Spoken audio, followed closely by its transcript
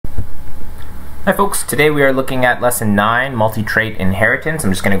Hi folks, today we are looking at lesson 9, multi-trait inheritance.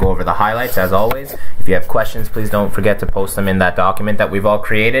 I'm just going to go over the highlights as always. If you have questions, please don't forget to post them in that document that we've all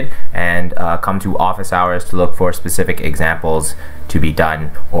created, and come to office hours to look for specific examples to be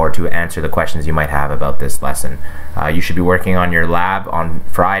done or to answer the questions you might have about this lesson. You should be working on your lab on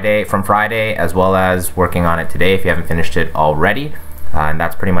from Friday, as well as working on it today if you haven't finished it already. And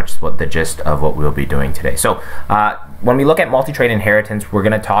that's pretty much what the gist of what we'll be doing today. So when we look at multi-trait inheritance, we're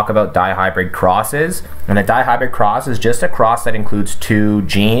going to talk about dihybrid crosses. And a dihybrid cross is just a cross that includes two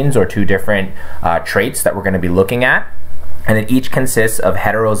genes or two different traits that we're going to be looking at. And it each consists of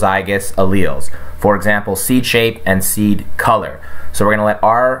heterozygous alleles. For example, seed shape and seed color. So we're going to let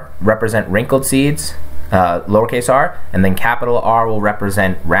R represent wrinkled seeds, lowercase r, and then capital R will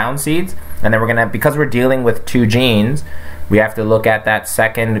represent round seeds. And then we're going to, because we're dealing with two genes, we have to look at that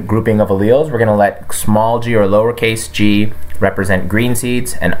second grouping of alleles. We're going to let small g or lowercase g represent green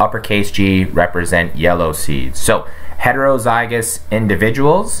seeds and uppercase G represent yellow seeds. So heterozygous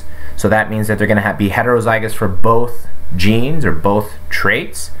individuals, so that means that they're going to be heterozygous for both genes or both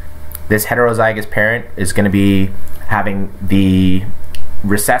traits. This heterozygous parent is going to be having the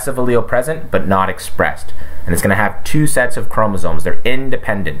recessive allele present but not expressed. And it's going to have two sets of chromosomes. They're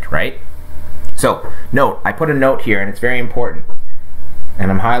independent, right? So, note, I put a note here and it's very important.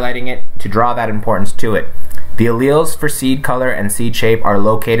 And I'm highlighting it to draw that importance to it. The alleles for seed color and seed shape are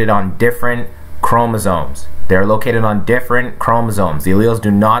located on different chromosomes. They're located on different chromosomes. The alleles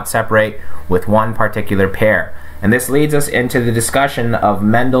do not separate with one particular pair. And this leads us into the discussion of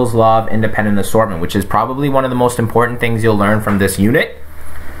Mendel's law of independent assortment, which is probably one of the most important things you'll learn from this unit,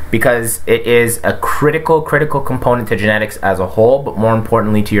 because it is a critical component to genetics as a whole, but more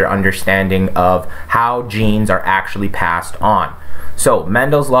importantly to your understanding of how genes are actually passed on. So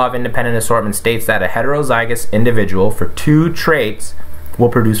Mendel's law of independent assortment states that a heterozygous individual for two traits will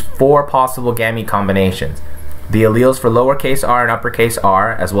produce 4 possible gamete combinations. The alleles for lowercase r and uppercase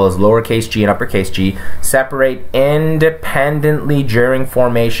r, as well as lowercase g and uppercase G, separate independently during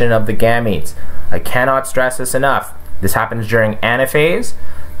formation of the gametes. I cannot stress this enough. This happens during anaphase,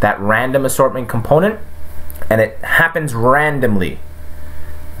 that random assortment component, and it happens randomly.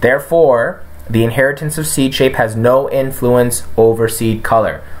 Therefore, the inheritance of seed shape has no influence over seed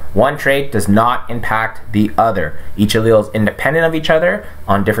color. One trait does not impact the other. Each allele is independent of each other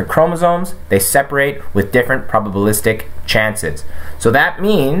on different chromosomes. They separate with different probabilistic chances. So that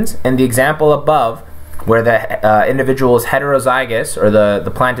means, in the example above, where the individual is heterozygous, or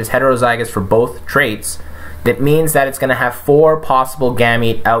the plant is heterozygous for both traits, that means that it's going to have 4 possible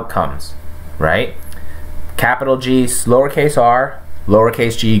gamete outcomes, right? Capital G, lowercase r,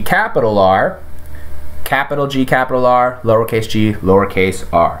 lowercase g, capital R, capital G, capital R, lowercase g,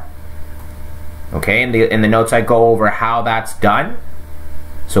 lowercase r. Okay, in the notes I go over how that's done.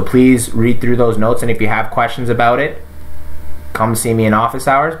 So please read through those notes, and if you have questions about it, come see me in office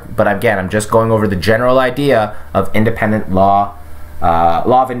hours. But again, I'm just going over the general idea of independent law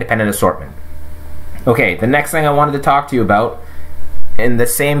of independent assortment. Okay, the next thing I wanted to talk to you about, in the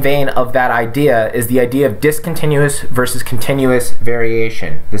same vein of that idea, is the idea of discontinuous versus continuous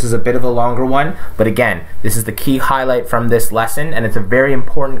variation. This is a bit of a longer one, but again, this is the key highlight from this lesson, and it's a very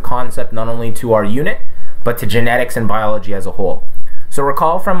important concept not only to our unit, but to genetics and biology as a whole. So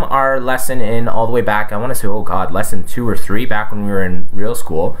recall from our lesson in all the way back, I want to say, oh god, lesson 2 or 3, back when we were in real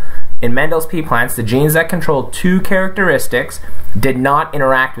school. In Mendel's pea plants, the genes that control 2 characteristics did not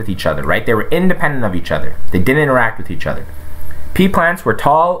interact with each other, right? They were independent of each other. They didn't interact with each other. Pea plants were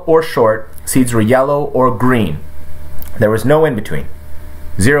tall or short, seeds were yellow or green. There was no in between.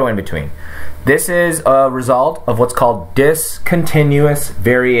 0 in between. This is a result of what's called discontinuous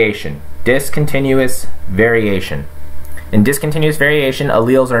variation. Discontinuous variation. In discontinuous variation,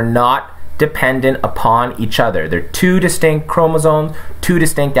 alleles are not dependent upon each other. They're 2 distinct chromosomes, 2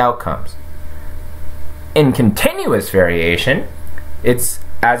 distinct outcomes. In continuous variation, it's,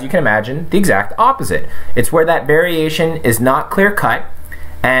 as you can imagine, the exact opposite. It's where that variation is not clear-cut,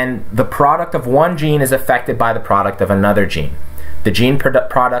 and the product of one gene is affected by the product of another gene. The gene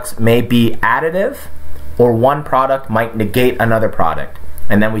products may be additive, or one product might negate another product.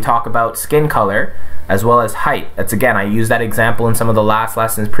 And then we talk about skin color as well as height. That's, again, I used that example in some of the last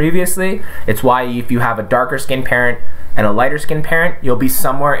lessons previously. It's why if you have a darker skin parent and a lighter skin parent, you'll be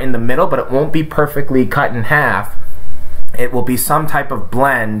somewhere in the middle, but it won't be perfectly cut in half. It will be some type of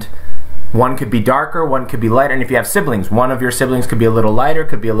blend. One could be darker, one could be lighter, and if you have siblings, one of your siblings could be a little lighter,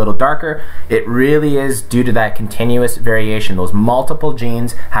 could be a little darker. It really is due to that continuous variation, those multiple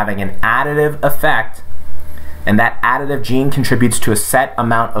genes having an additive effect, and that additive gene contributes to a set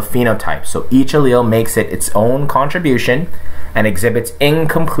amount of phenotypes. So each allele makes it its own contribution, and exhibits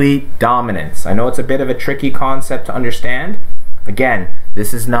incomplete dominance. I know it's a bit of a tricky concept to understand. Again,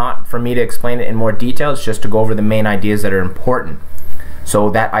 this is not for me to explain it in more detail, it's just to go over the main ideas that are important. So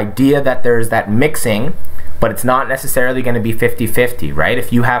that idea that there's that mixing, but it's not necessarily going to be 50-50, right?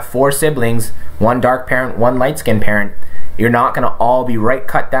 If you have 4 siblings, one dark parent, one light-skinned parent, you're not going to all be right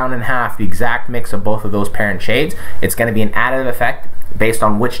cut down in half, the exact mix of both of those parent shades. It's going to be an additive effect based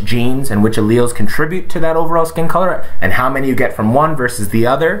on which genes and which alleles contribute to that overall skin color and how many you get from one versus the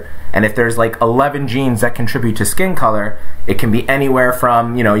other. And if there's like 11 genes that contribute to skin color, it can be anywhere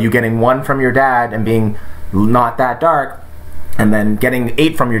from, you know, you getting 1 from your dad and being not that dark, and then getting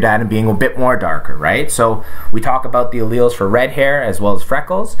 8 from your dad and being a bit more darker, right? So we talk about the alleles for red hair as well as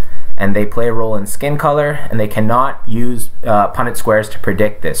freckles, and they play a role in skin color, and they cannot use Punnett squares to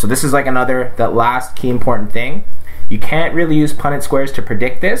predict this. So this is like that last key important thing. You can't really use Punnett squares to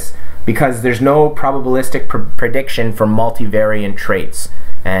predict this because there's no probabilistic prediction for multivariant traits.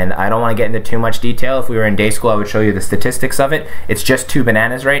 And I don't want to get into too much detail. If we were in day school, I would show you the statistics of it. It's just 2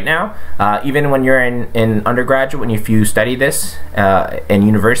 bananas right now. Even when you're in undergraduate, if you study this in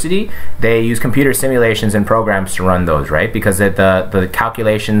university, they use computer simulations and programs to run those, right? Because the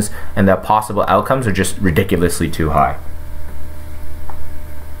calculations and the possible outcomes are just ridiculously too high.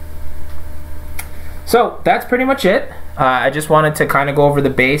 So that's pretty much it. I just wanted to kind of go over the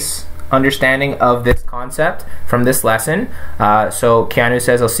base understanding of this concept from this lesson. So Keanu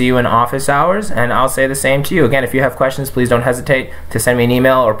says, I'll see you in office hours, and I'll say the same to you. Again, if you have questions, please don't hesitate to send me an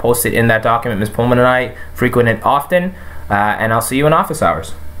email or post it in that document. Ms. Pullman and I frequent it often, and I'll see you in office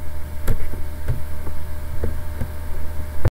hours.